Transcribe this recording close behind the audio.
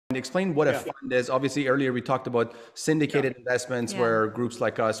Explain what a fund is. Obviously, earlier we talked about syndicated investments where groups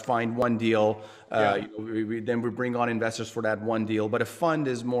like us find one deal. Then we bring on investors for that one deal. But a fund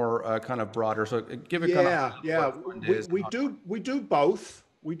is more kind of broader. So give it kind of what a fund is. We do both.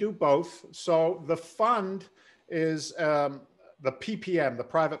 We do both. So the fund is the PPM, the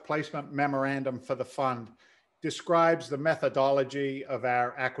private placement memorandum for the fund, describes the methodology of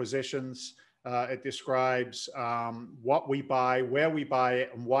our acquisitions. It describes what we buy, where we buy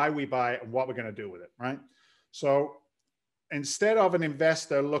it, and why we buy it, and what we're going to do with it, right? So instead of an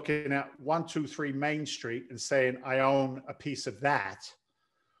investor looking at 123 Main Street and saying, I own a piece of that,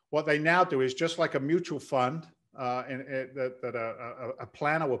 what they now do is just like a mutual fund that a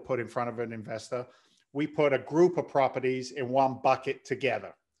planner will put in front of an investor, we put a group of properties in one bucket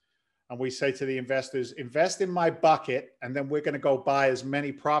together. And we say to the investors, invest in my bucket, and then we're going to go buy as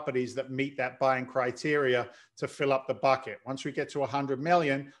many properties that meet that buying criteria to fill up the bucket. Once we get to 100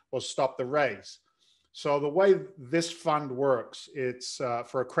 million, we'll stop the raise. So the way this fund works, it's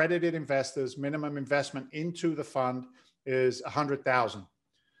for accredited investors, minimum investment into the fund is 100,000.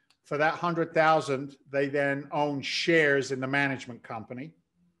 For that 100,000, they then own shares in the management company.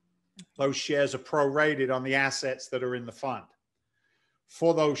 Those shares are prorated on the assets that are in the fund.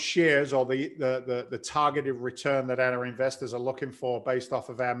 For those shares, or the targeted return that our investors are looking for based off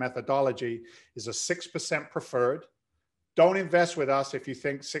of our methodology, is a 6% preferred. Don't invest with us if you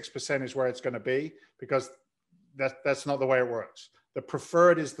think 6% is where it's going to be, because that's not the way it works. The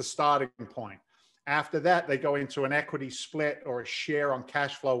preferred is the starting point. After that, they go into an equity split or a share on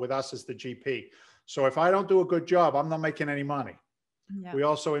cash flow with us as the GP. So if I don't do a good job, I'm not making any money. Yeah. We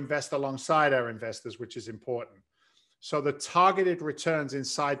also invest alongside our investors, which is important. So the targeted returns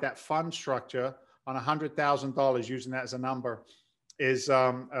inside that fund structure on $100,000, using that as a number, is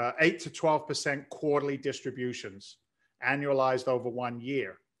 8 to 12% quarterly distributions, annualized over 1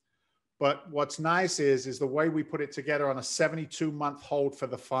 year. But what's nice is the way we put it together on a 72-month hold for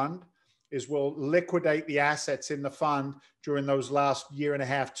the fund is we'll liquidate the assets in the fund during those last year and a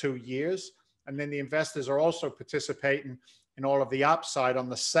half, 2 years. And then the investors are also participating in all of the upside on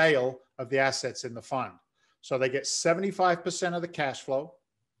the sale of the assets in the fund. So they get 75% of the cash flow,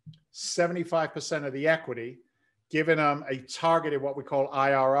 75% of the equity, giving them a targeted, what we call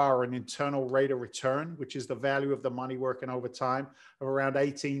IRR, an internal rate of return, which is the value of the money working over time, of around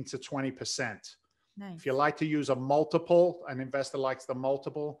 18 to 20%. Nice. If you like to use a multiple, an investor likes the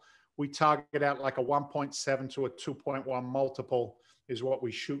multiple, we target out like a 1.7 to a 2.1 multiple is what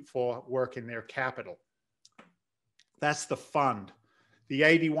we shoot for working their capital. That's the fund. The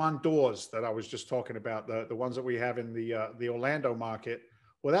 81 doors that I was just talking about, the ones that we have in the Orlando market,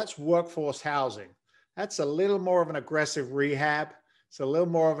 well, that's workforce housing. That's a little more of an aggressive rehab. It's a little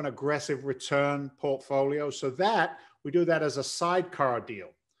more of an aggressive return portfolio. So that, we do that as a sidecar deal.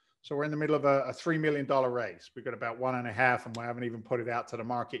 So we're in the middle of a $3 million raise. We've got about 1.5, and we haven't even put it out to the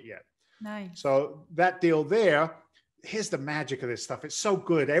market yet. Nice. So that deal there, here's the magic of this stuff. It's so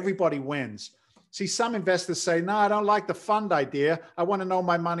good. Everybody wins. See, some investors say, no, I don't like the fund idea. I want to know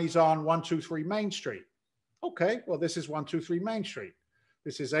my money's on 123 Main Street. Okay, well, this is 123 Main Street.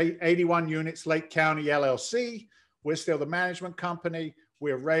 This is 81 units, Lake County LLC. We're still the management company.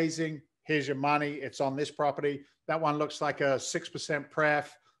 We're raising. Here's your money. It's on this property. That one looks like a 6%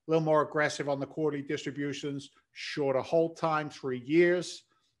 pref, a little more aggressive on the quarterly distributions, shorter hold time, 3 years.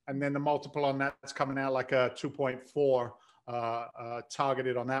 And then the multiple on that's coming out like a 2.4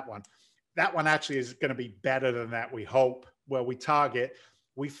 targeted on that one. That one actually is going to be better than that, we hope, where we target.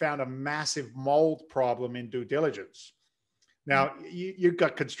 We found a massive mold problem in due diligence. Now, you've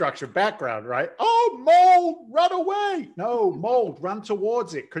got construction background, right? Oh, mold, run away. No, mold, run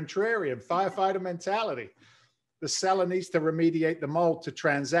towards it. Contrarian, firefighter mentality. The seller needs to remediate the mold to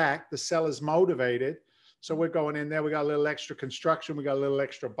transact. The seller's motivated. So we're going in there. We got a little extra construction. We got a little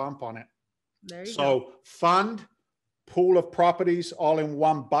extra bump on it. There you go. Fund, pool of properties all in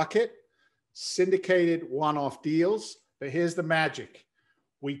one bucket. Syndicated one-off deals. But here's the magic.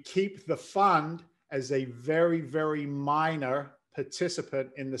 We keep the fund as a very, very minor participant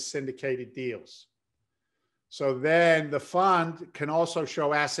in the syndicated deals. So then the fund can also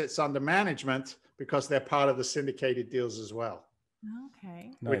show assets under management because they're part of the syndicated deals as well.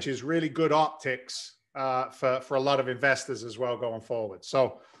 Okay. Nice. Which is really good optics for a lot of investors as well going forward.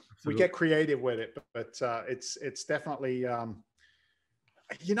 So we get creative with it, but it's definitely...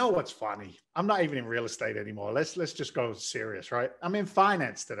 you know what's funny? I'm not even in real estate anymore. Let's just go serious, right? I'm in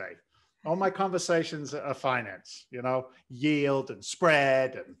finance today. All my conversations are finance, you know, yield and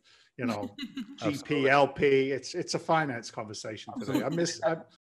spread and, you know, GP, LP. It's a finance conversation today.